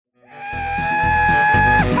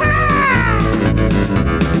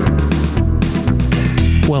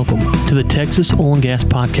to the Texas Oil and Gas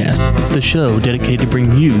Podcast, the show dedicated to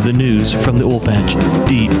bring you the news from the oil patch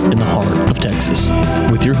deep in the heart of Texas,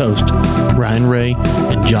 with your host, Ryan Ray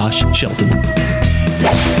and Josh Shelton.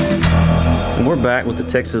 We're back with the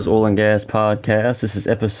Texas Oil and Gas Podcast. This is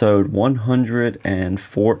episode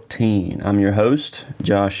 114. I'm your host,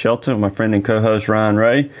 Josh Shelton, with my friend and co-host, Ryan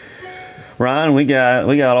Ray. Ryan, we got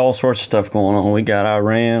all sorts of stuff going on. We got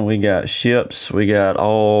Iran, we got ships, we got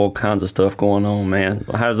all kinds of stuff going on, man.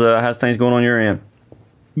 How's things going on your end?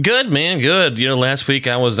 Good, man, good. You know, last week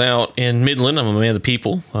I was out in Midland. I'm a man of the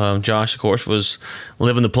people. Josh, of course, was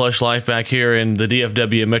living the plush life back here in the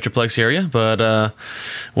DFW Metroplex area. But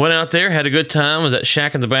went out there, had a good time. Was at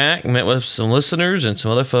Shack in the Back, met with some listeners and some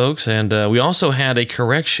other folks. And we also had a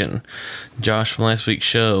correction, Josh, from last week's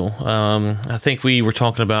show. I think we were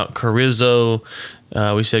talking about Carrizo.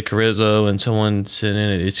 We said Carrizo, and someone sent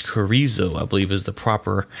in it's Carrizo, I believe, is the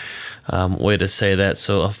proper way to say that.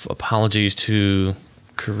 So apologies to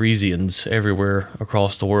Carizians everywhere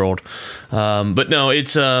across the world. But no,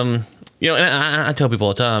 it's, and I tell people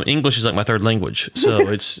all the time, English is like my third language. So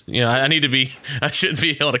it's, I shouldn't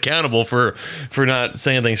be held accountable for not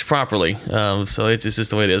saying things properly. So it's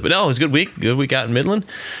just the way it is. But no, it was a good week out in Midland.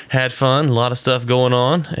 Had fun, a lot of stuff going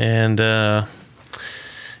on. And,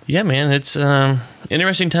 yeah, man, it's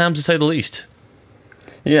interesting times to say the least.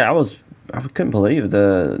 Yeah, I couldn't believe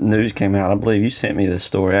the news came out. I believe you sent me this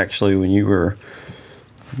story actually when you were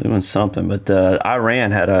doing something, but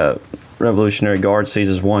Iran had a Revolutionary Guard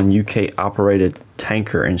seizes one UK-operated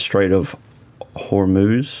tanker in Strait of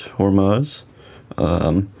Hormuz.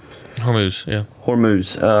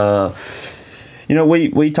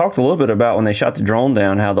 We talked a little bit about when they shot the drone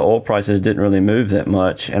down how the oil prices didn't really move that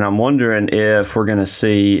much, and I'm wondering if we're going to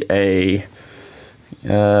see a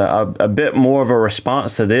bit more of a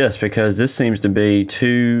response to this, because this seems to be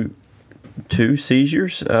two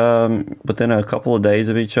seizures within a couple of days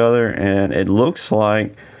of each other, and it looks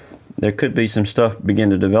like there could be some stuff begin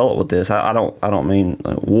to develop with this. I don't mean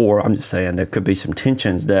war. I'm just saying there could be some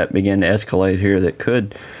tensions that begin to escalate here that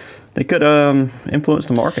could influence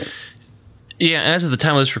the market. Yeah, as of the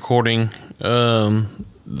time of this recording,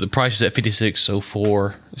 the price is at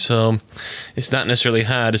 56.04, so it's not necessarily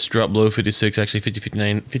high. It's dropped below 56, actually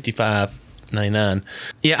 55.99.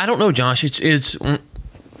 Yeah, I don't know, Josh. It's.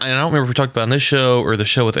 I don't remember if we talked about it on this show or the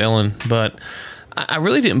show with Ellen, but I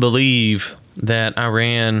really didn't believe that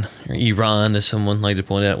Iran, or Iran, as someone liked to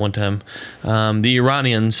point out one time, the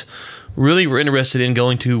Iranians really were interested in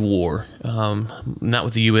going to war, not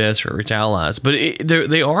with the U.S. or its allies, but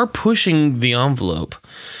they are pushing the envelope.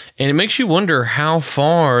 And it makes you wonder how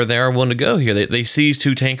far they are willing to go here. They seized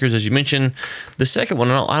two tankers, as you mentioned. The second one,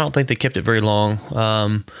 I don't think they kept it very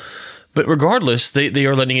long. But regardless, they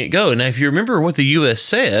are letting it go. Now, if you remember what the U.S.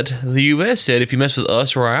 said, if you mess with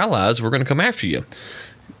us or our allies, we're going to come after you.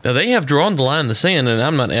 Now, they have drawn the line in the sand, and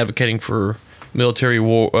I'm not advocating for military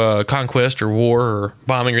war, conquest or war or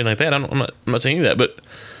bombing or anything like that. I'm not saying any of that.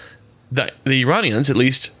 But the Iranians, at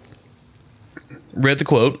least, read the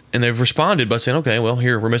quote, and they've responded by saying, okay, well,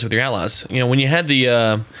 here, we're messing with your allies. When you had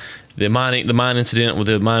the mine incident where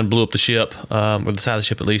the mine blew up the ship, or the side of the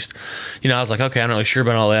ship at least, I was like, okay, I'm not really sure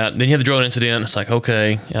about all that. Then you had the drone incident. It's like,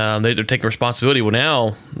 okay, they're taking responsibility. Well,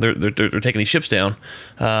 now they're taking these ships down.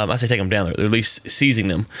 I say take them down. They're at least seizing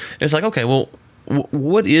them. And it's like, okay, well,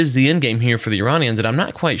 what is the end game here for the Iranians? And I'm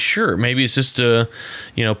not quite sure. Maybe it's just to,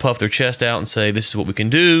 puff their chest out and say, this is what we can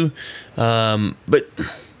do. But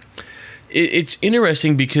it's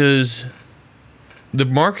interesting because the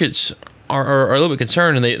markets are a little bit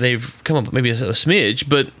concerned, and they've come up with maybe a smidge,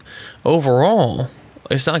 but overall,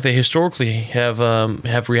 it's not like they historically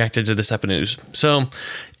have reacted to this type of news. So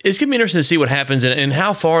it's going to be interesting to see what happens and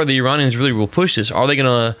how far the Iranians really will push this. Are they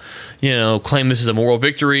going to, claim this as a moral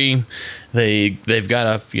victory? They've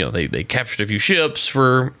got they captured a few ships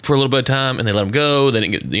for a little bit of time, and they let them go. They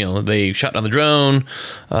didn't get, they shot down the drone.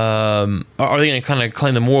 Are they going to kind of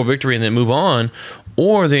claim the moral victory and then move on?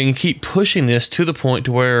 Or they can keep pushing this to the point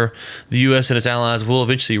to where the U.S. and its allies will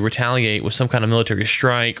eventually retaliate with some kind of military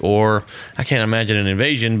strike, or I can't imagine an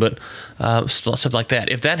invasion, but stuff like that.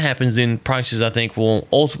 If that happens, then prices, I think, will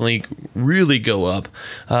ultimately really go up.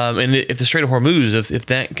 And if the Strait of Hormuz, if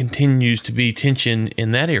that continues to be tension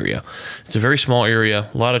in that area, it's a very small area.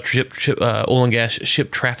 A lot of oil and gas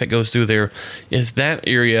ship traffic goes through there. If that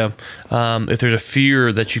area, if there's a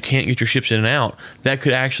fear that you can't get your ships in and out, that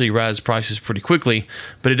could actually rise prices pretty quickly.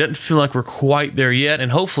 But it doesn't feel like we're quite there yet.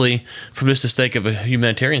 And hopefully, from just the sake of a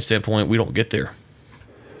humanitarian standpoint, we don't get there.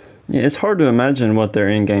 Yeah, it's hard to imagine what their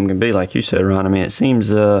end game can be, like you said, Ron. I mean, it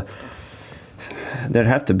seems there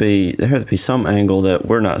have to be some angle that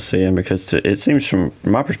we're not seeing, because it seems from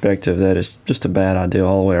my perspective that it's just a bad idea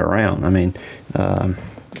all the way around. I mean,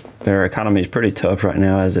 their economy is pretty tough right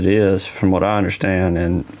now as it is, from what I understand,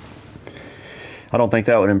 and I don't think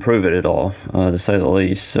that would improve it at all, to say the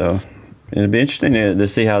least. So it'd be interesting to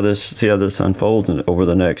see how this unfolds over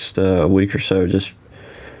the next week or so. Just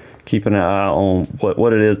keeping an eye on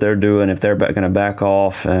what it is they're doing, if they're going to back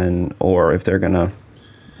off, or if they're going to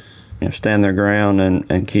stand their ground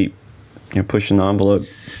and keep pushing the envelope.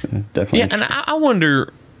 Definitely. Yeah, and I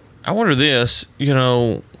wonder this.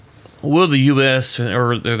 Will the U.S.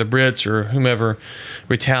 or the Brits or whomever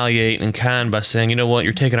retaliate in kind by saying, you know what,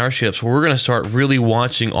 you're taking our ships? Well, we're going to start really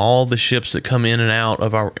watching all the ships that come in and out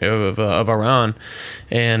of Iran,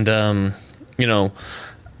 and I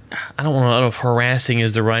don't know if harassing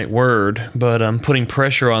is the right word, but putting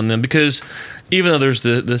pressure on them, because even though there's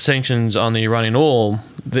the sanctions on the Iranian oil,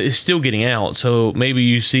 it's still getting out. So maybe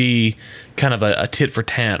you see kind of a tit for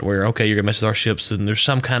tat where, okay, you're gonna mess with our ships, and there's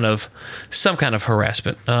some kind of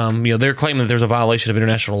harassment. They're claiming that there's a violation of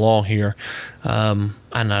international law here. I'm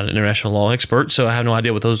not an international law expert, so I have no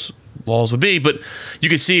idea what those laws would be, but you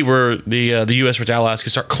could see where the U.S. or its allies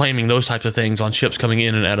could start claiming those types of things on ships coming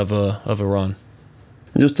in and out of Iran.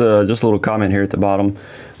 Just a little comment here at the bottom.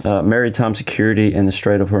 Maritime security in the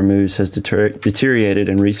Strait of Hormuz has deteriorated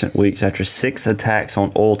in recent weeks after 6 attacks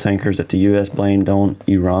on oil tankers that the U.S. blamed on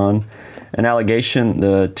Iran, an allegation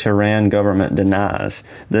the Tehran government denies.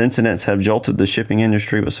 The incidents have jolted the shipping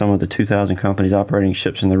industry, with some of the 2,000 companies operating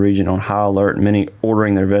ships in the region on high alert, many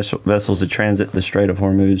ordering their vessels to transit the Strait of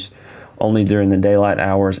Hormuz only during the daylight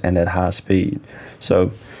hours and at high speed.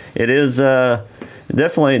 So it is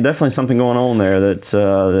definitely something going on there that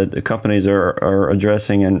the companies are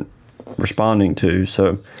addressing and responding to.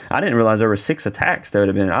 So I didn't realize there were 6 attacks that would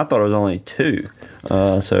have been. I thought it was only 2.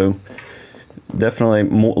 So definitely a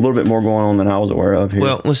little bit more going on than I was aware of here.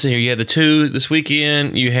 Well, let's see here. You had the 2 this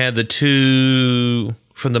weekend. You had the 2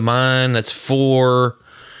 from the mine. That's 4.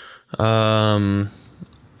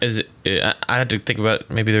 Is it? I had to think about,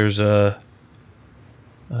 maybe there's a.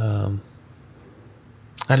 I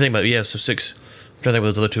had to think about, so 6. I'm trying to think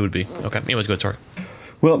what those other 2 would be. Okay, anyways, go ahead. Sorry.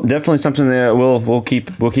 Well, definitely something that we'll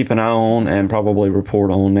keep an eye on and probably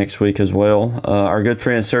report on next week as well. Our good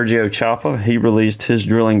friend Sergio Chapa, he released his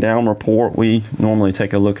drilling down report. We normally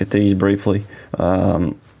take a look at these briefly.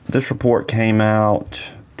 This report came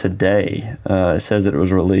out today. It says that it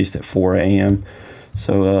was released at 4 a.m.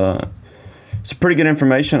 So it's pretty good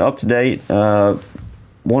information, up to date.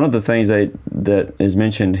 One of the things that is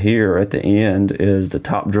mentioned here at the end is the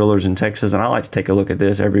top drillers in Texas, and I like to take a look at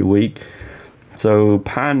this every week. So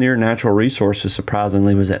Pioneer Natural Resources,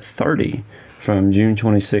 surprisingly, was at 30 from June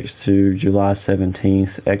 26th to July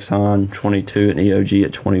 17th. Exxon 22 and EOG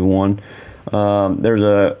at 21. There's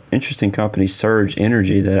a interesting company, Surge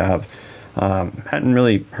Energy, that I've hadn't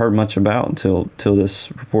really heard much about until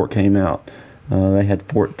this report came out. They had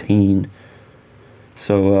 14.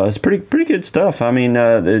 So it's pretty good stuff. I mean,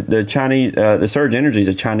 the Chinese, the Surge Energy is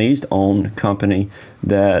a Chinese-owned company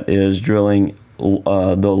that is drilling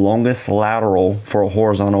the longest lateral for a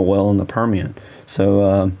horizontal well in the Permian. So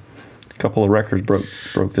a couple of records broke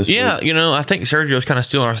this week. I think Sergio's kind of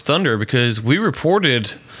stealing our thunder, because we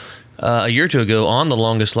reported a year or 2 ago on the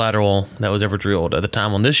longest lateral that was ever drilled at the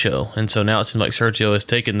time on this show. And so now it seems like Sergio has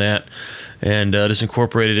taken that and just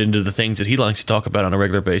incorporated it into the things that he likes to talk about on a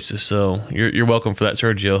regular basis. So you're welcome for that,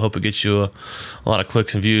 Sergio. Hope it gets you a lot of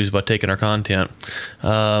clicks and views by taking our content.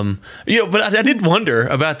 But I did wonder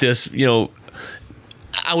about this.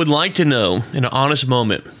 I would like to know, in an honest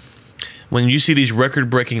moment, when you see these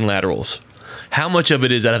record-breaking laterals, how much of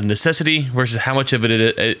it is out of necessity versus how much of it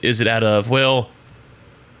is it out of,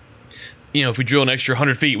 if we drill an extra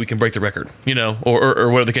 100 feet, we can break the record,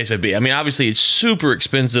 or whatever the case may be. I mean, obviously, it's super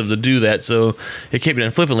expensive to do that, so it can't be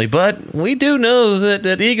done flippantly. But we do know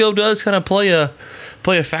that ego does kind of play a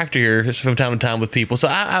factor here from time to time with people. So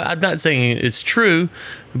I'm not saying it's true,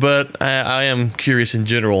 but I am curious in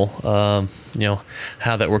general,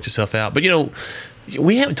 how that works itself out. But,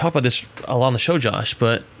 we haven't talked about this a lot on the show, Josh,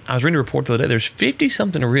 but I was reading a report the other day. There's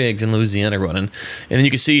 50-something rigs in Louisiana running. And then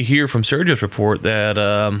you can see here from Sergio's report that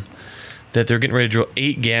they're getting ready to drill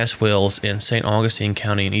 8 gas wells in St. Augustine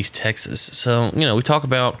County in East Texas. So, we talk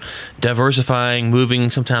about diversifying, moving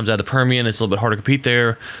sometimes out of the Permian. It's a little bit harder to compete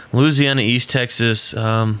there. Louisiana, East Texas,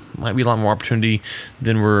 might be a lot more opportunity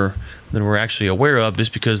than we're actually aware of,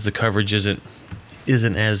 just because the coverage isn't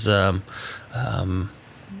as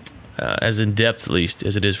in depth, at least,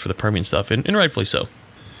 as it is for the Permian stuff, and rightfully so.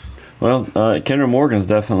 Well, Kinder Morgan's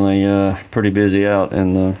definitely pretty busy out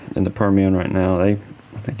in the Permian right now.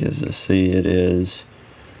 think as to see, it is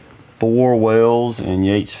 4 wells in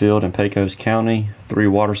Yatesfield and Pecos County, 3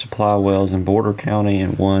 water supply wells in Border County,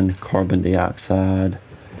 and 1 carbon dioxide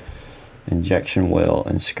injection well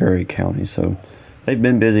in Scurry County. So they've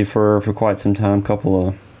been busy for quite some time. Couple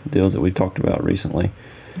of deals that we've talked about recently.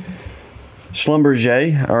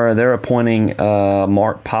 Schlumberger, they're appointing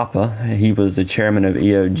Mark Papa. He was the chairman of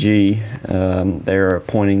EOG. They're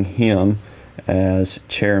appointing him as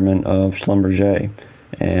chairman of Schlumberger.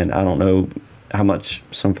 And I don't know how much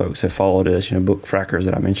some folks have followed this, book frackers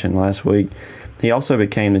that I mentioned last week. He also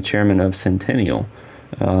became the chairman of Centennial.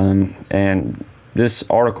 And this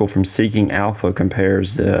article from Seeking Alpha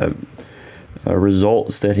compares the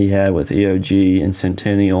results that he had with EOG and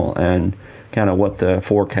Centennial and kind of what the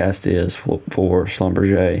forecast is for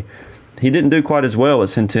Schlumberger. He didn't do quite as well with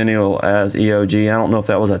Centennial as EOG. I don't know if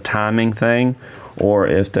that was a timing thing or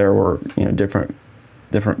if there were different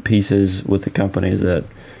pieces with the companies that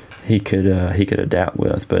he could adapt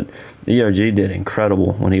with. But EOG did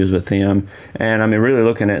incredible when he was with them. And I mean, really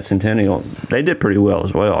looking at Centennial, they did pretty well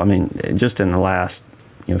as well. I mean, just in the last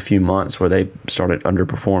few months where they started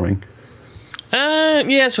underperforming.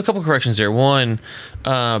 Yeah, so a couple of corrections there. One,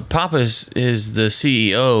 Papa is the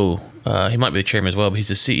CEO. He might be the chairman as well, but he's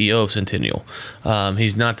the CEO of Centennial.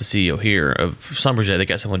 He's not the CEO here of Schlumberger. They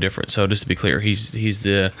got someone different. So just to be clear, he's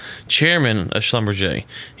the chairman of Schlumberger.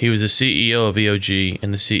 He was the CEO of EOG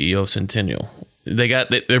and the CEO of Centennial.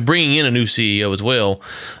 They're bringing in a new CEO as well.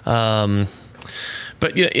 But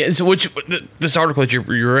so this article that you're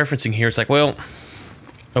referencing here, it's like, well,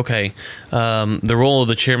 okay, the role of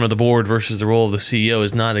the chairman of the board versus the role of the CEO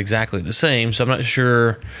is not exactly the same. So I'm not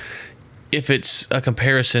sure if it's a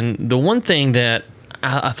comparison. The one thing that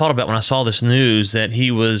I thought about when I saw this news that he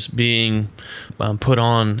was being put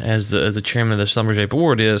on as the chairman of the Schlumberger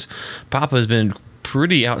board is Papa has been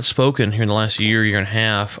pretty outspoken here in the last year and a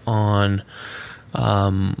half on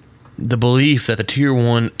the belief that the Tier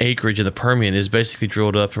 1 acreage in the Permian is basically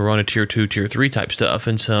drilled up and run a Tier 2, Tier 3 type stuff.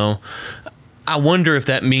 And so I wonder if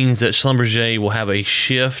that means that Schlumberger will have a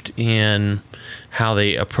shift in how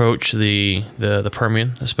they approach the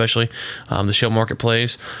Permian, especially the shale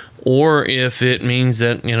marketplace, or if it means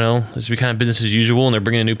that it's be kind of business as usual and they're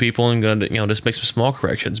bringing in new people and going to just make some small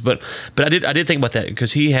corrections. But I did think about that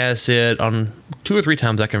because he has said on 2 or 3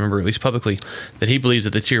 times I can remember, at least publicly, that he believes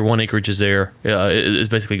that the Tier 1 acreage is there is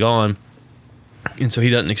basically gone, and so he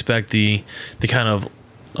doesn't expect the kind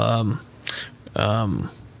of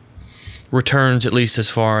returns, at least as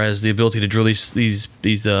far as the ability to drill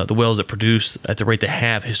the wells that produce at the rate they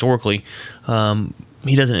have historically.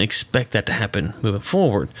 He doesn't expect that to happen moving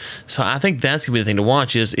forward. So I think that's going to be the thing to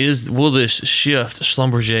watch is will this shift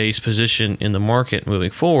Schlumberger's position in the market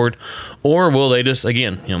moving forward, or will they just,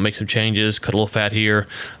 again, make some changes, cut a little fat here?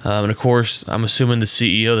 And of course, I'm assuming the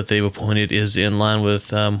CEO that they've appointed is in line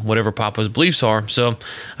with whatever Papa's beliefs are. So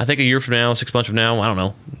I think a year from now, 6 months from now, I don't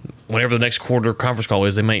know, whenever the next quarter conference call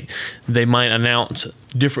is, they might announce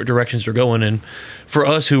different directions they're going. And for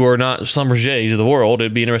us who are not Schlumbergers of the world,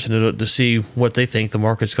 it'd be interesting to see what they think the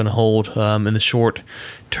market's going to hold in the short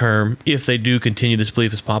term if they do continue this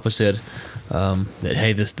belief, as Papa said, that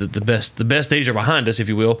hey, the best days are behind us, if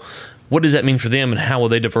you will. What does that mean for them, and how will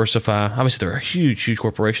they diversify? Obviously, they're a huge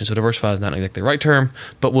corporation, so diversify is not exactly the right term,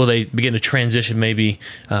 but will they begin to transition maybe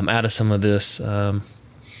out of some of this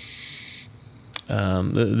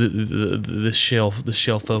the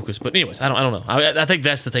shell focus? But anyways, I don't know. I think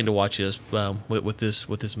that's the thing to watch is with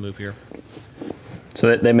this move here.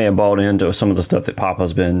 So they may have bought into some of the stuff that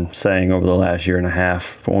Papa's been saying over the last year and a half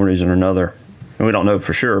for one reason or another. And we don't know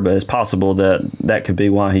for sure, but it's possible that could be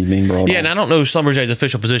why he's being brought on. Yeah, and I don't know Schlumberger's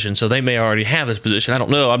official position, so they may already have this position. I don't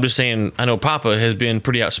know. I'm just saying I know Papa has been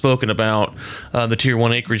pretty outspoken about the Tier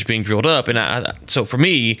 1 acreage being drilled up. And so for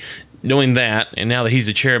me, knowing that, and now that he's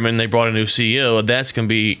the chairman, they brought a new CEO, that's going to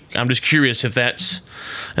be, I'm just curious if that's,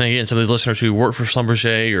 and again, some of these listeners who work for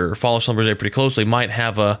Schlumberger or follow Schlumberger pretty closely might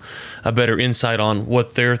have a better insight on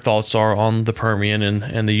what their thoughts are on the Permian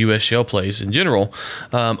and the U.S. shale plays in general.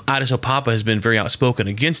 I just know Papa has been very outspoken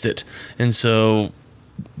against it, and so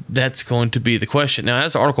that's going to be the question. Now,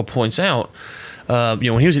 as the article points out, when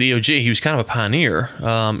he was at EOG, he was kind of a pioneer,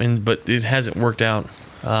 but it hasn't worked out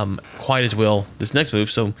quite as well this next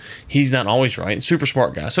move, so he's not always right. Super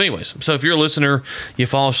smart guy. So anyways, so if you're a listener, you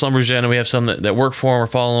follow Schlumberger, and we have some that work for him or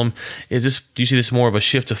follow him, do you see this more of a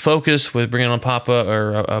shift of focus with bringing on Papa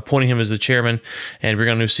or appointing him as the chairman and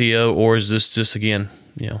bringing on a new CEO, or is this just, again,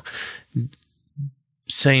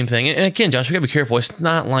 same thing? And again, Josh, we got to be careful. It's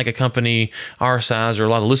not like a company our size or a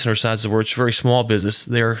lot of listener sizes where it's a very small business.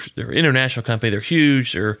 They're an international company. They're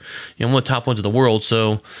huge. They're one of the top ones in the world.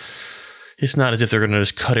 So it's not as if they're going to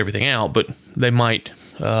just cut everything out, but they might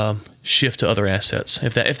shift to other assets,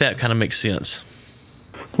 if that kind of makes sense.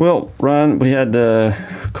 Well, Ryan, we had a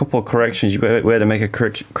couple of corrections. We had to make a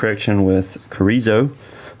correction with Carrizo.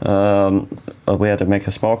 We had to make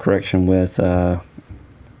a small correction with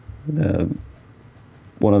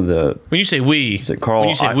one of the. When you say we, is it Carl? When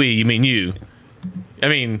you say we, you mean you. I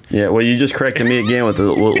mean, yeah. Well, you just corrected me again with the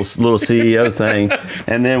little CEO thing,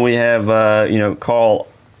 and then we have Carl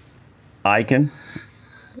Icahn.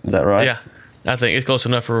 Is that right? Yeah, I think it's close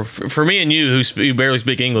enough for me and you who barely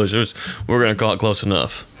speak English. We're going to call it close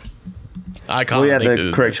enough. Icahn. We had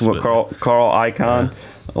the correction with Carl Icahn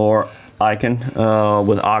or Icahn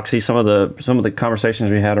with Oxy. Some of the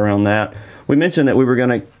conversations we had around that. We mentioned that we were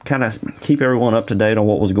going to kind of keep everyone up to date on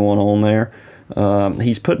what was going on there.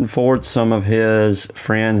 He's putting forward some of his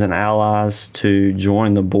friends and allies to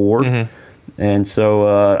join the board. Mm-hmm. And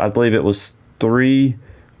so I believe it was 3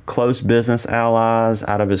 close business allies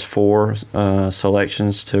out of his 4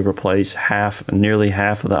 selections to replace nearly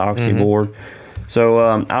half of the Oxy mm-hmm. board.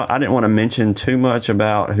 So I didn't want to mention too much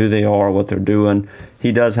about who they are, what they're doing.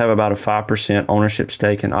 He does have about a 5% ownership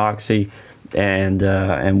stake in Oxy. And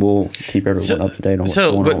we'll keep everyone up to date on what's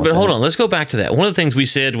going on. But hold on, let's go back to that. One of the things we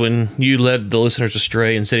said when you led the listeners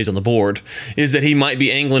astray and said he's on the board is that he might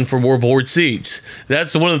be angling for more board seats.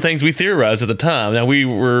 That's one of the things we theorized at the time. Now we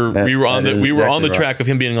were on the track of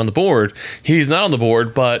him being on the board. He's not on the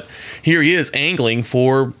board, but here he is angling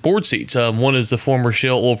for board seats. One is the former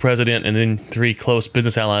Shell Oil president, and then 3 close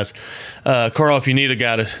business allies. Carl, if you need a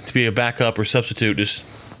guy to be a backup or substitute, just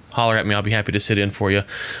holler at me. I'll be happy to sit in for you.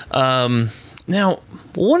 Now,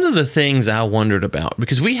 one of the things I wondered about,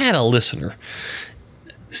 because we had a listener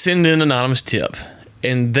send in an anonymous tip,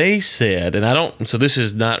 and they said, so this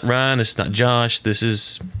is not Ryan, it's not Josh,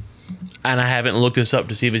 and I haven't looked this up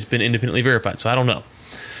to see if it's been independently verified, so I don't know.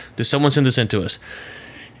 Did someone send this in to us?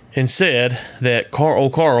 And said that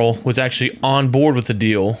Carl was actually on board with the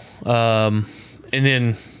deal, and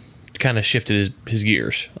then kind of shifted his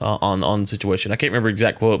gears on the situation. I can't remember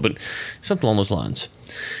exact quote, but something along those lines.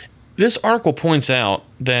 This article points out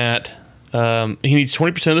that he needs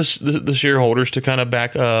 20% of the shareholders to kind of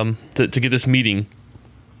back to get this meeting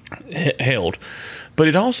held. But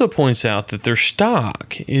it also points out that their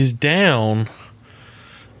stock is down,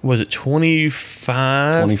 was it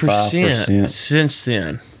 25% since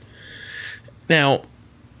then? Now,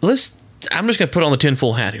 I'm just going to put on the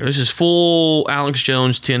tinfoil hat here. This is full Alex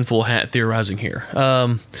Jones tinfoil hat theorizing here.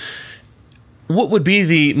 What would be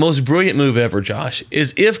the most brilliant move ever, Josh,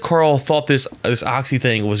 is if Carl thought this Oxy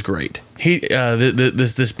thing was great.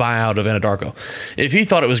 This buyout of Anadarko. If he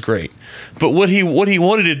thought it was great. But what he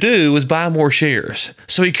wanted to do was buy more shares.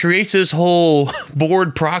 So he creates this whole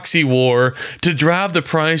board proxy war to drive the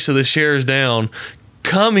price of the shares down.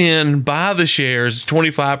 Come in, buy the shares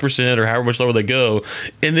 25% or however much lower they go,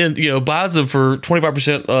 and then buys them for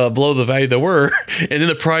 25% below the value they were, and then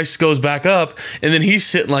the price goes back up, and then he's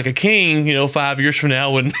sitting like a king 5 years from now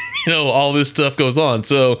when all this stuff goes on.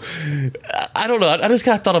 So I don't know. I just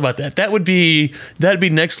kind of thought about that. That'd be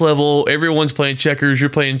next level. Everyone's playing checkers. You're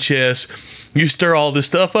playing chess. You stir all this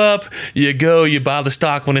stuff up. You buy the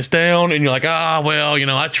stock when it's down, and you're like,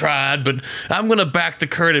 I tried, but I'm going to back the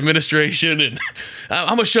current administration, and I'm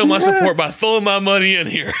going to show my support by throwing my money in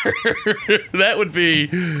here. That would be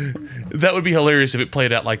hilarious if it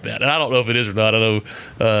played out like that. And I don't know if it is or not. I know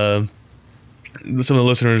some of the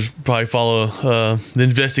listeners probably follow the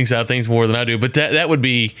investing side of things more than I do, but that would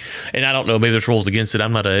be, and I don't know, maybe there's rules against it.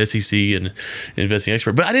 I'm not a SEC and investing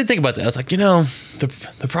expert, but I did think about that. I was like,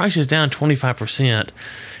 the price is down 25%.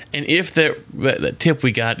 And if that tip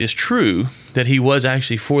we got is true, that he was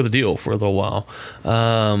actually for the deal for a little while,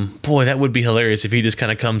 boy, that would be hilarious if he just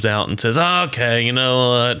kind of comes out and says, okay, you know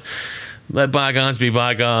what, let bygones be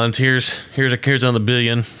bygones. Here's another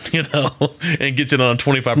billion, and gets it on a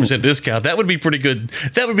 25% discount. That would be pretty good.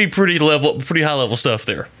 That would be pretty high level stuff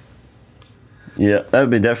there. Yeah, that would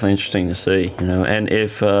be definitely interesting to see. And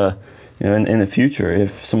if in the future,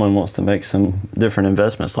 if someone wants to make some different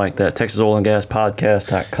investments like that,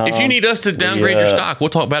 TexasOilAndGasPodcast.com. If you need us to downgrade your stock, we'll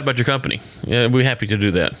talk bad about your company. Yeah, we're happy to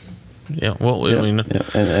do that. Yeah, well,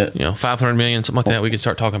 and, 500 million, something like that. We can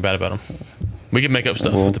start talking bad about them. We can make up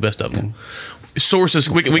stuff with the best of them. Sources,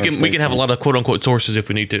 we can have a lot of quote unquote sources if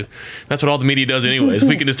we need to. That's what all the media does, anyways.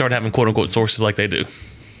 We can just start having quote unquote sources like they do.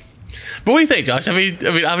 But what do you think, Josh? I mean,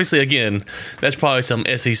 obviously, again, that's probably some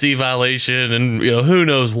SEC violation, and who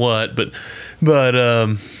knows what. But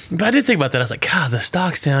I did think about that. I was like, God, the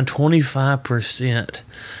stock's down 25%,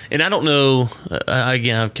 and I don't know.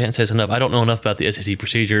 Again, I can't say this enough. I don't know enough about the SEC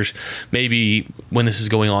procedures. Maybe when this is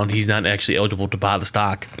going on, he's not actually eligible to buy the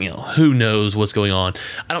stock. Who knows what's going on?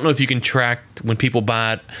 I don't know if you can track when people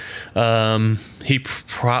buy it. He's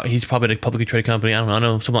probably a publicly traded company. I don't know. I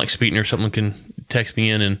know someone like Speetner or someone can text me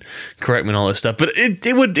in and correct me on all this stuff, but it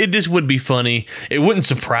just would be funny. It wouldn't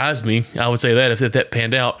surprise me, I would say that, if that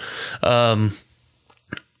panned out.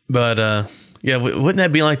 Yeah, wouldn't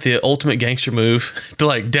that be like the ultimate gangster move to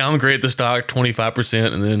like downgrade the stock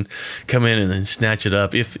 25% and then come in and then snatch it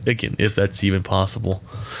up, if that's even possible?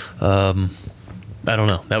 I don't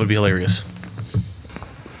know. That would be hilarious.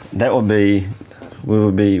 That would be. We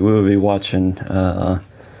would be watching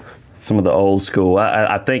some of the old school.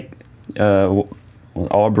 I think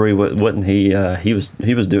Aubrey wasn't he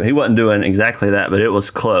wasn't doing exactly that, but it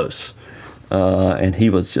was close, and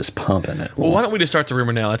he was just pumping it. Well, why don't we just start the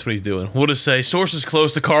rumor now? That's what he's doing. We'll just say sources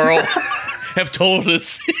close to Carl have told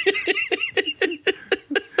us.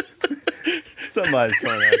 Somebody's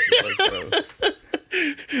trying to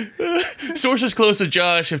ask. Sources close to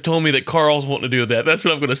Josh have told me that Carl's wanting to do that. That's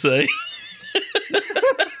what I'm going to say.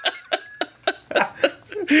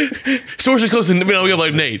 Sources close to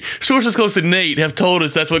Nate. Sources close to Nate have told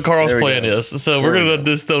us that's what Carl's plan is. So we're going to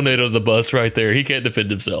just throw Nate under the bus right there. He can't defend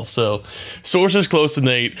himself. So sources close to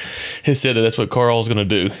Nate has said that that's what Carl's going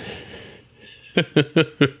to do.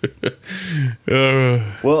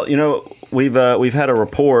 Well, we've had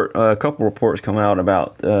a couple reports come out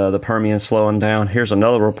about the Permian slowing down. Here's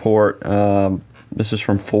another report. This is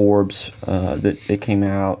from Forbes. That it came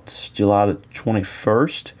out July the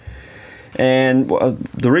 21st. And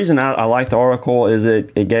the reason I like the article is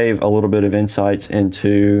it gave a little bit of insights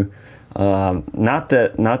into not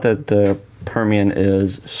that the Permian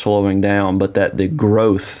is slowing down, but that the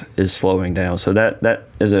growth is slowing down. So that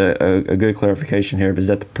is a good clarification here, because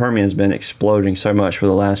that the Permian has been exploding so much for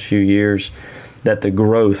the last few years that the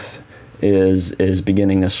growth is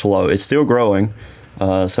beginning to slow. It's still growing,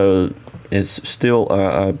 so it's still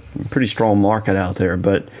a pretty strong market out there,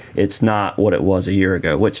 but it's not what it was a year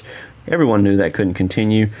ago, which everyone knew that couldn't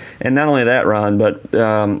continue. And not only that, Ron, but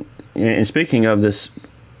and speaking of this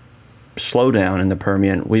slowdown in the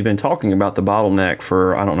Permian, we've been talking about the bottleneck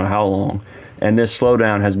for I don't know how long, and this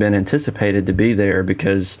slowdown has been anticipated to be there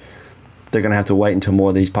because they're going to have to wait until more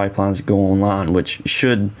of these pipelines go online, which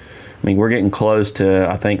we're getting close to,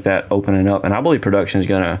 I think, that opening up, and I believe production is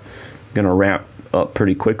going to ramp up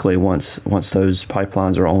pretty quickly once those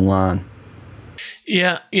pipelines are online.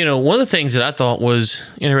 Yeah, one of the things that I thought was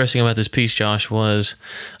interesting about this piece, Josh, was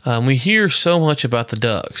we hear so much about the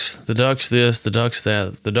DUCs. The DUCs this, the DUCs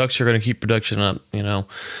that. The DUCs are going to keep production up, even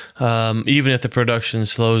if the production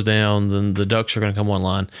slows down, then the DUCs are going to come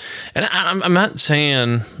online. And I'm not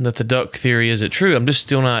saying that the DUC theory isn't true. I'm just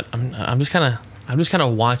still not. I'm just kind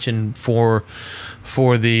of watching for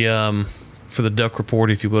the DUC report,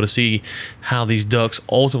 if you will, to see how these DUCs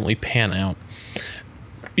ultimately pan out.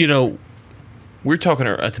 We were talking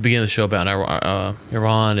at the beginning of the show about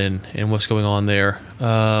Iran and what's going on there.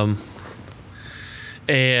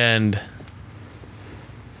 And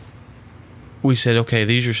we said, okay,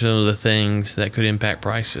 these are some of the things that could impact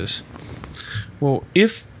prices. Well,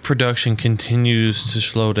 if production continues to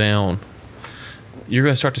slow down, you're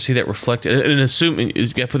going to start to see that reflected. And assuming you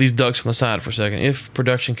got to put these DUCs on the side for a second. If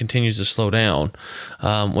production continues to slow down,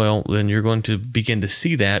 then you're going to begin to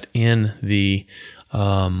see that in the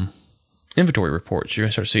inventory reports. You're going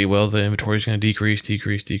to start to see, the inventory is going to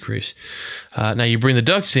decrease. Now you bring the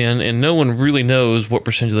DUCs in, and no one really knows what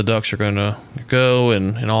percentage of the DUCs are going to go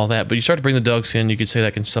and all that. But you start to bring the DUCs in, you could say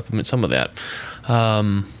that can supplement some of that.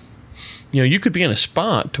 You could be in a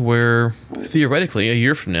spot to where theoretically a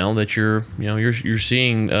year from now that you're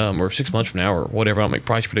seeing, or 6 months from now or whatever. I don't make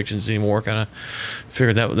price predictions anymore. Kind of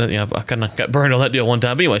figured that I kind of got burned on that deal one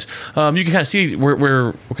time. But anyways, you can kind of see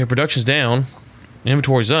where production's down.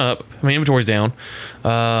 Inventory's up. Inventory's down.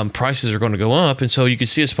 Prices are going to go up, and so you can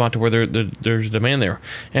see a spot to where there's demand there.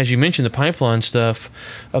 As you mentioned, the pipeline stuff.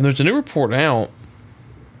 There's a new report out,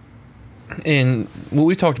 and what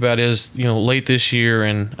we talked about is late this year.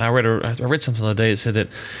 And I read something the other day that said that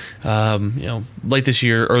late this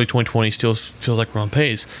year, early 2020 still feels like we're on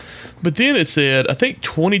pace. But then it said I think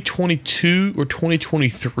 2022 or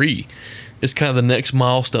 2023 is kind of the next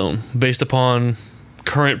milestone based upon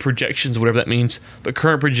current projections, whatever that means. But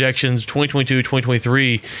current projections, 2022,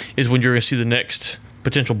 2023 is when you're going to see the next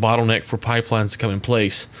potential bottleneck for pipelines to come in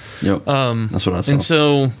place. Yep. That's what I saw. And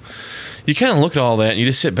so, you kind of look at all that and you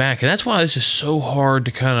just sit back, and that's why this is so hard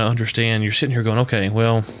to kind of understand. You're sitting here going, okay,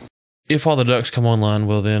 well, if all the ducks come online,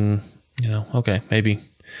 well then, okay, maybe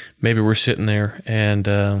we're sitting there and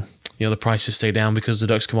the prices stay down because the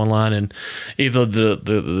ducks come online, and even though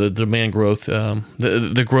the demand growth,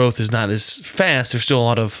 the growth is not as fast, there's still a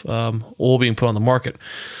lot of oil being put on the market.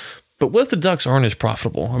 But what if the ducks aren't as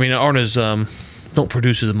profitable? I mean, aren't as don't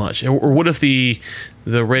produce as much, or what if the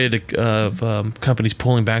rate of companies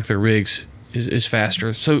pulling back their rigs is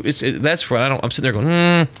faster? So that's what I'm sitting there going,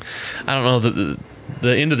 I don't know.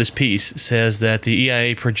 The end of this piece says that the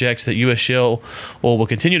EIA projects that U.S. shale oil will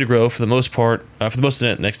continue to grow for the most of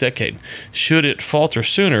the next decade. Should it falter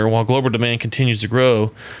sooner while global demand continues to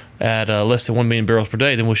grow at less than 1 million barrels per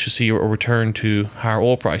day, then we should see a return to higher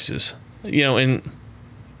oil prices. And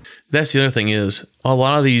that's the other thing is a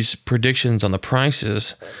lot of these predictions on the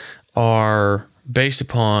prices are based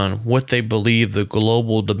upon what they believe the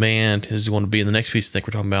global demand is going to be. In the next piece I think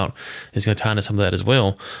we're talking about is going to tie into some of that as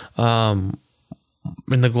well.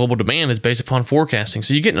 And the global demand is based upon forecasting.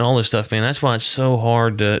 So you're getting all this stuff, man. That's why it's so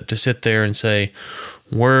hard to sit there and say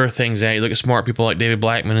where are things at. You look at smart people like David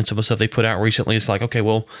Blackman and some of the stuff they put out recently. It's like, okay,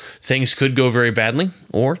 well, things could go very badly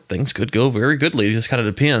or things could go very goodly. It just kind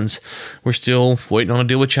of depends. We're still waiting on a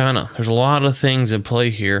deal with China. There's a lot of things in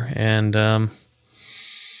play here. And I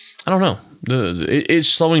don't know. It's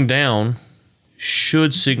slowing down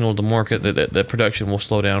should signal the market that production will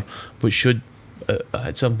slow down, which should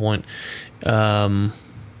at some point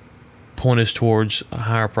point us towards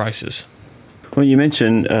higher prices. Well, you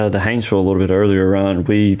mentioned the Haynesville a little bit earlier, Ron.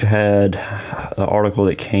 We've had an article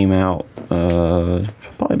that came out probably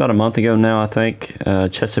about a month ago now, I think.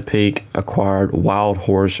 Chesapeake acquired Wild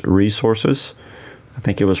Horse Resources. I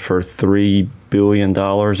think it was for $3 billion,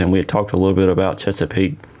 and we had talked a little bit about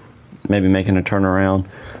Chesapeake maybe making a turnaround.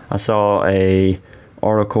 I saw a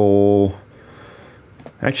article.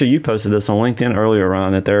 Actually, you posted this on LinkedIn earlier,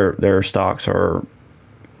 Ron, that their stocks are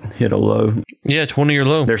hit a low. Yeah, 20-year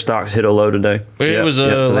low. Their stocks hit a low today. It was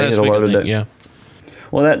so last week, I think, yeah.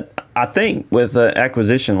 Well, I think with an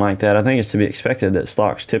acquisition like that, I think it's to be expected that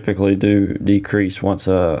stocks typically do decrease once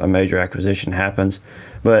a major acquisition happens.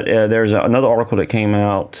 But there's another article that came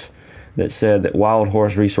out that said that Wild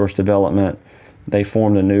Horse Resource Development, they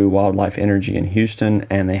formed a new Wildlife Energy in Houston,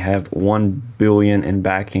 and they have $1 billion in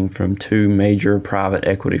backing from 2 major private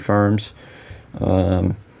equity firms.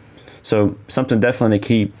 So something definitely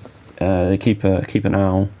to keep an eye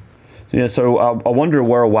on. Yeah. So I wonder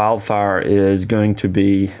where Wildfire is going to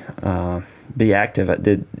be active. Are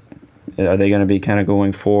they going to be kind of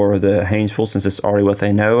going for the Haynesville since it's already what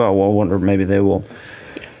they know? I wonder maybe they will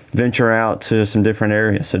venture out to some different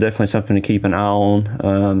areas. So definitely something to keep an eye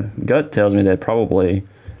on. Gut tells me they'd probably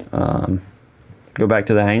go back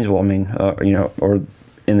to the Haynesville. I mean, or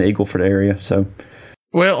in the Eagle Ford area. So.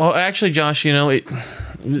 Well, actually, Josh,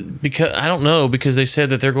 because I don't know, because they said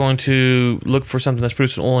that they're going to look for something that's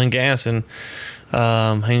producing oil and gas, and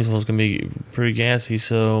Haynesville is going to be pretty gassy.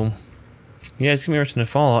 So, yeah, it's going to be interesting to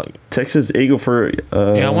follow. Texas Eagle Ford.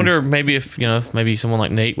 Yeah, I wonder maybe if maybe someone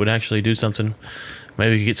like Nate would actually do something.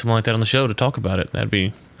 Maybe we could get someone like that on the show to talk about it. That'd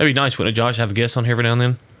be nice, wouldn't it, Josh? Have a guest on here every now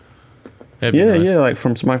and then. Yeah, like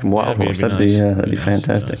from somebody from Wild Horse. That'd be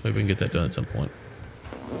fantastic. Maybe we can get that done at some point.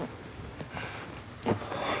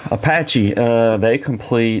 Apache, they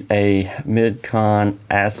complete a mid-con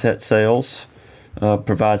asset sales,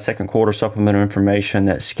 provide second quarter supplemental information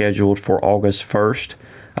that's scheduled for August 1st.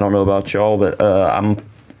 I don't know about y'all, but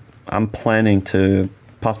I'm planning to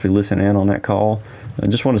possibly listen in on that call. I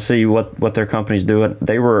just want to see what their company's doing.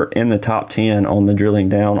 They were in the top 10 on the Drilling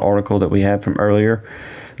Down article that we had from earlier.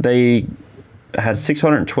 They had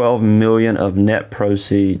 $612 million of net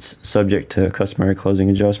proceeds subject to customary closing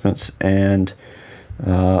adjustments, and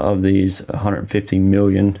of these, $150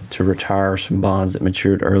 million to retire some bonds that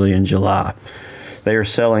matured early in July. They are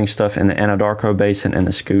selling stuff in the Anadarko Basin and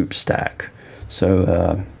the Scoop Stack. So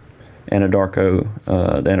the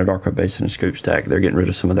Anadarko Basin and Scoop Stack, they're getting rid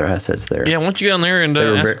of some of their assets there. Yeah, why don't you go on there and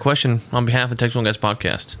ask a question on behalf of the Texas Oil and Gas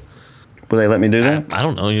Podcast? Will they let me do that? I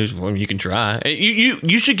don't know. You can try.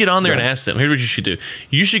 You should get on there and ask them. Here's what you should do.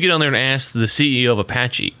 You should get on there and ask the CEO of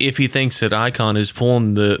Apache if he thinks that Icon is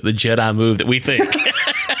pulling the Jedi move that we think.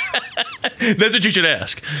 That's what you should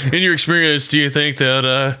ask. In your experience, do you think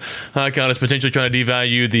that Icon is potentially trying to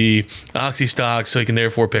devalue the Oxy stock so he can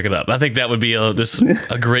therefore pick it up? I think that would be a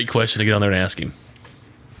great question to get on there and ask him.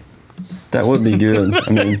 That would be good.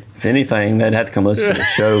 I mean, if anything, they'd have to come listen to the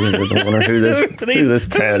show because I wonder who this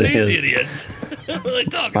cat is. Idiots. What are they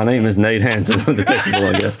talking? My name is Nate Hansen of the Texas Oil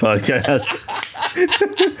and Gas Podcast.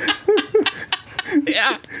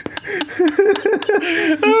 Yeah.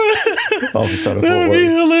 Office out of Fort That'd be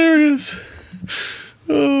Worth. hilarious.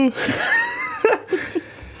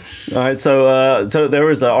 All right, so there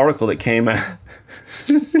was an article that came out.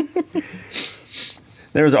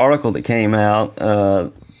 There was an article that came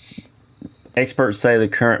out. Experts say the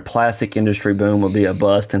current plastic industry boom will be a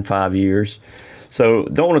bust in 5 years. So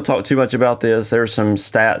don't want to talk too much about this. There's some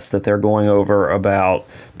stats that they're going over about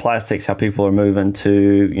plastics, how people are moving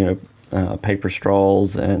to, paper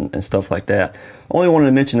straws and stuff like that. I only wanted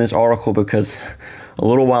to mention this article because a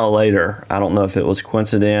little while later, I don't know if it was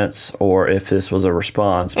coincidence or if this was a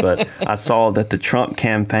response, but I saw that the Trump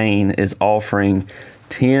campaign is offering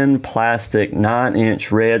 10 plastic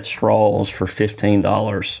 9-inch red straws for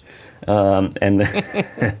 $15. And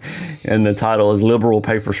the title is "Liberal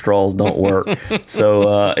Paper Straws Don't Work."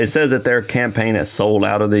 So it says that their campaign has sold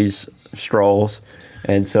out of these straws,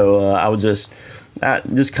 and so I was just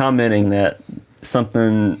commenting that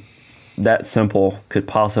something that simple could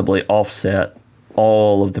possibly offset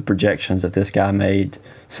all of the projections that this guy made.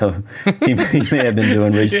 So he may have been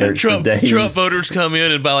doing research for days. Trump voters come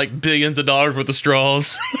in and buy like billions of dollars worth of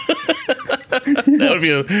straws. That would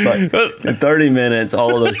be in 30 minutes,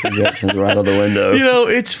 all of those projections are out of the window.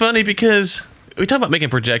 It's funny because we talk about making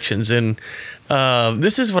projections, and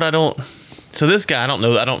this is what I don't. So this guy, I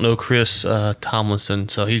don't know Chris Tomlinson,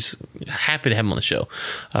 so he's happy to have him on the show.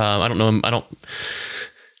 I don't know him. I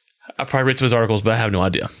probably read some of his articles, but I have no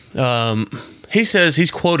idea. He says,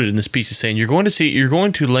 he's quoted in this piece as saying, you're going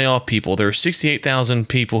to lay off people. There are 68,000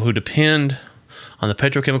 people who depend on the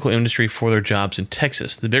petrochemical industry for their jobs in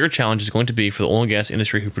Texas. The bigger challenge is going to be for the oil and gas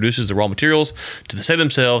industry who produces the raw materials to say to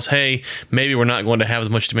themselves, hey, maybe we're not going to have as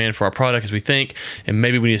much demand for our product as we think, and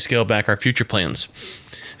maybe we need to scale back our future plans.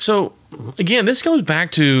 So, again, this goes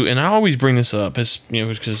back to, and I always bring this up, as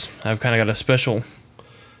because I've kind of got a special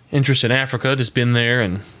interest in Africa, just been there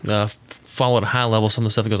and followed at a high level some of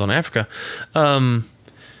the stuff that goes on in Africa.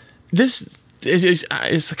 This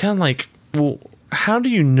is kind of like, well, how do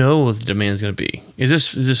you know what the demand is going to be? Is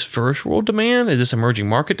this first world demand? Is this emerging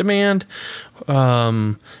market demand?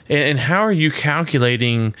 And how are you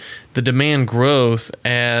calculating the demand growth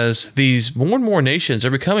as these more and more nations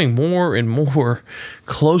are becoming more and more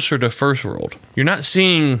closer to first world? You're not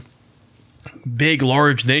seeing big,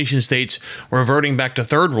 large nation states reverting back to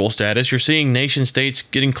third world status. You're seeing nation states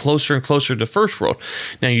getting closer and closer to first world.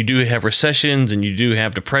 Now, you do have recessions and you do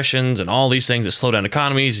have depressions and all these things that slow down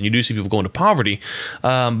economies, and you do see people go into poverty,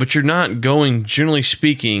 but you're not going, generally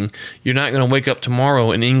speaking, you're not going to wake up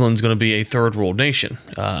tomorrow and England's going to be a third world nation.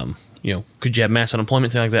 Could you have mass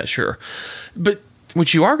unemployment, thing like that? Sure. But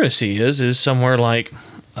what you are going to see is somewhere like,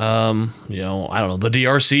 I don't know, the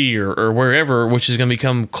DRC or wherever, which is going to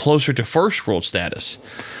become closer to first world status.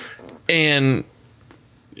 And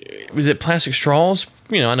is it plastic straws?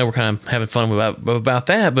 I know we're kind of having fun about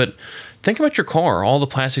that, but think about your car, all the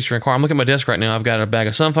plastics in your car. I'm looking at my desk right now. I've got a bag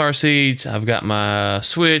of sunflower seeds. I've got my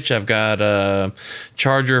switch. I've got a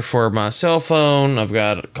charger for my cell phone. I've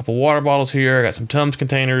got a couple water bottles here. I got some Tums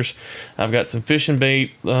containers. I've got some fishing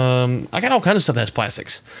bait. I got all kinds of stuff that has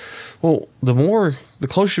plastics. Well, the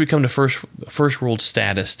closer you become to first world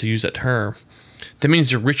status, to use that term, that means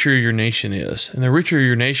the richer your nation is. And the richer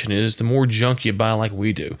your nation is, the more junk you buy like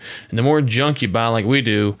we do. And the more junk you buy like we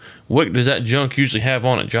do, what does that junk usually have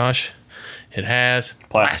on it, Josh? It has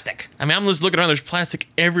plastic. I mean, I'm just looking around, there's plastic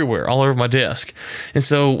everywhere, all over my desk. And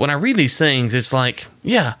so when I read these things, it's like,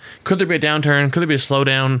 yeah, could there be a downturn? Could there be a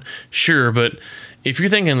slowdown? Sure, but if you're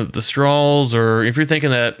thinking that the straws, or if you're thinking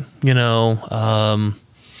that,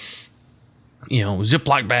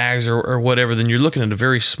 Ziploc bags or whatever, then you're looking at a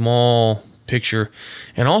very small picture.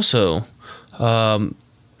 And also,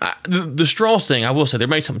 the straws thing, I will say there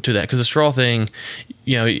may be something to that, because the straw thing,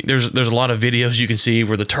 there's a lot of videos you can see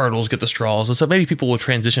where the turtles get the straws, and so maybe people will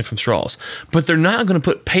transition from straws, but they're not going to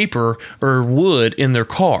put paper or wood in their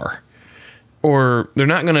car, or they're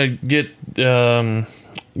not going to get their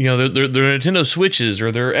Nintendo Switches or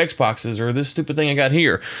their Xboxes or this stupid thing I got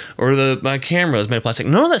here, or my camera is made of plastic.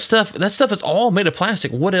 None of that stuff is all made of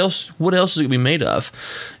plastic. What else is it going to be made of?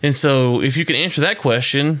 And so if you can answer that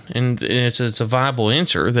question, and it's a viable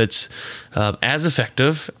answer that's as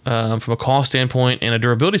effective from a cost standpoint and a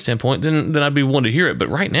durability standpoint, then I'd be willing to hear it. But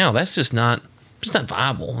right now, that's just not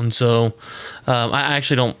viable. And so I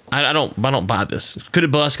actually don't buy this. Could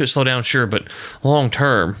it bust? Could it slow down? Sure, but long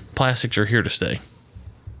term, plastics are here to stay.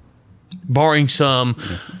 Barring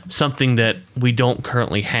something that we don't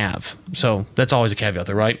currently have. So that's always a caveat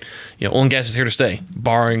there, right? Oil and gas is here to stay,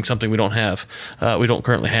 barring something we don't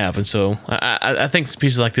currently have. And so I think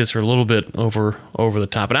pieces like this are a little bit over the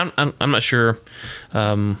top. And I'm not sure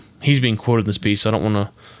he's being quoted in this piece, so I don't want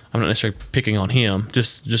to I'm not necessarily picking on him,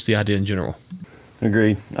 just the idea in general.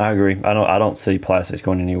 Agreed. I agree. I don't see plastics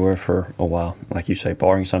going anywhere for a while. Like you say,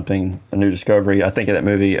 barring a new discovery. I think of that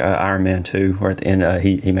movie Iron Man 2, where at the end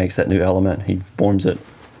he makes that new element. He forms it,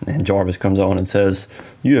 and Jarvis comes on and says,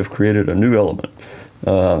 "You have created a new element."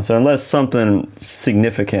 So unless something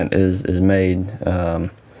significant is made,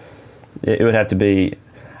 it would have to be.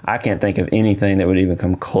 I can't think of anything that would even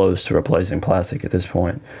come close to replacing plastic at this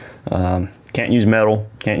point. Can't use metal.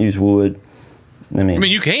 Can't use wood. I mean,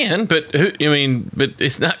 you can, but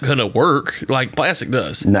it's not going to work like plastic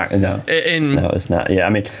does. No, it's not. Yeah, I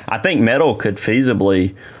mean, I think metal could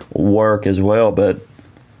feasibly work as well, but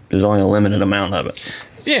there's only a limited amount of it.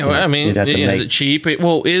 Yeah, well, I mean, is it cheap?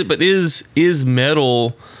 But is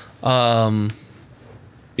metal? There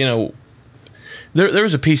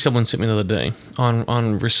was a piece someone sent me the other day on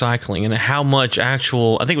recycling and how much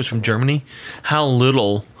actual. I think it was from Germany. How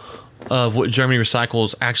little of what Germany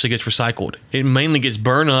recycles actually gets recycled. It mainly gets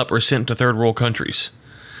burned up or sent to third world countries.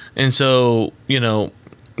 And so,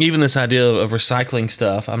 even this idea of recycling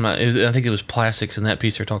stuff, I think it was plastics in that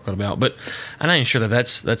piece they're talking about, but I'm not even sure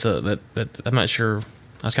that's I'm not sure.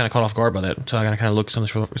 I was kind of caught off guard by that, so I got to kind of look at some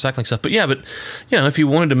of this recycling stuff. But if you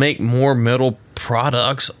wanted to make more metal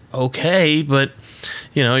products, okay, but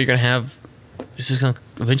you're going to have, this is going to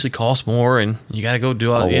eventually cost more, and you got to go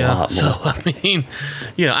do all that. Yeah. So I mean,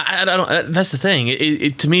 I don't. That's the thing.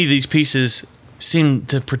 It to me, these pieces seem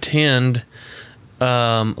to pretend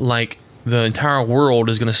like the entire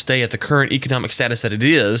world is going to stay at the current economic status that it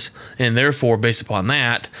is, and therefore, based upon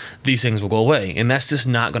that, these things will go away, and that's just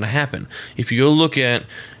not going to happen. If you go look at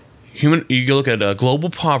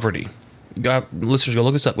global poverty. Listeners, go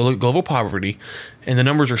look this up. Go look at global poverty, and the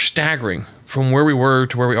numbers are staggering from where we were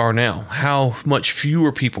to where we are now. How much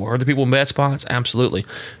fewer people are the people in bad spots? Absolutely.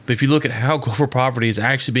 But if you look at how global poverty is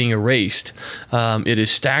actually being erased, it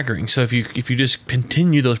is staggering. So if you just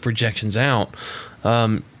continue those projections out,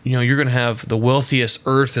 you're going to have the wealthiest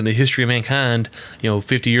Earth in the history of mankind.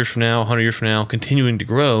 50 years from now, 100 years from now, continuing to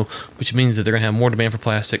grow, which means that they're going to have more demand for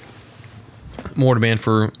plastic, more demand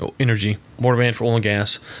for energy, more demand for oil and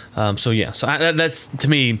gas. That's, to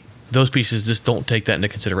me, those pieces just don't take that into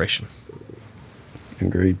consideration.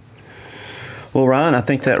 Agreed. Well, Ryan, I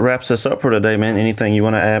think that wraps us up for today, man. Anything you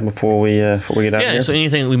want to add before we get out of here? Yeah, so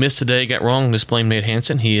anything we missed today, got wrong, just blame Nate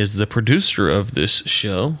Hansen. He is the producer of this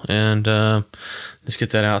show, and let's get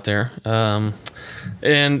that out there.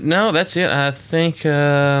 And no, that's it. I think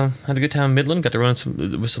I had a good time in Midland. Got to run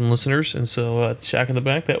with some listeners, and so Shack in the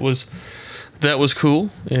Back, that was cool.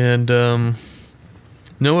 And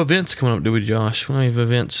no events coming up, do we, Josh? We don't have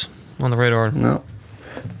events on the radar. No.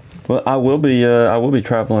 Well, I will be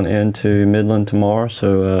traveling into Midland tomorrow.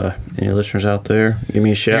 So any listeners out there, give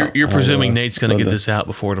me a shout. You're presuming Nate's going to get this out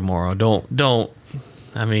before tomorrow. Don't.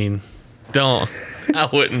 I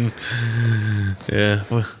wouldn't.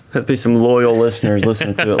 Yeah. There'll be some loyal listeners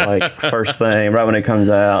listening to it like first thing, right when it comes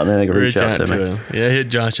out, and then they can reach out to me. Yeah, hit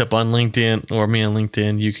Josh up on LinkedIn or me on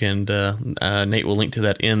LinkedIn. You can, Nate will link to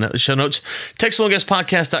that in the show notes.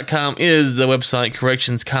 TextualGuestPodcast.com is the website.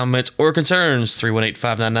 Corrections, comments, or concerns,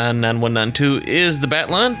 318-599-9192 is the bat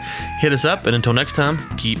line. Hit us up, and until next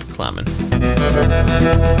time, keep climbing.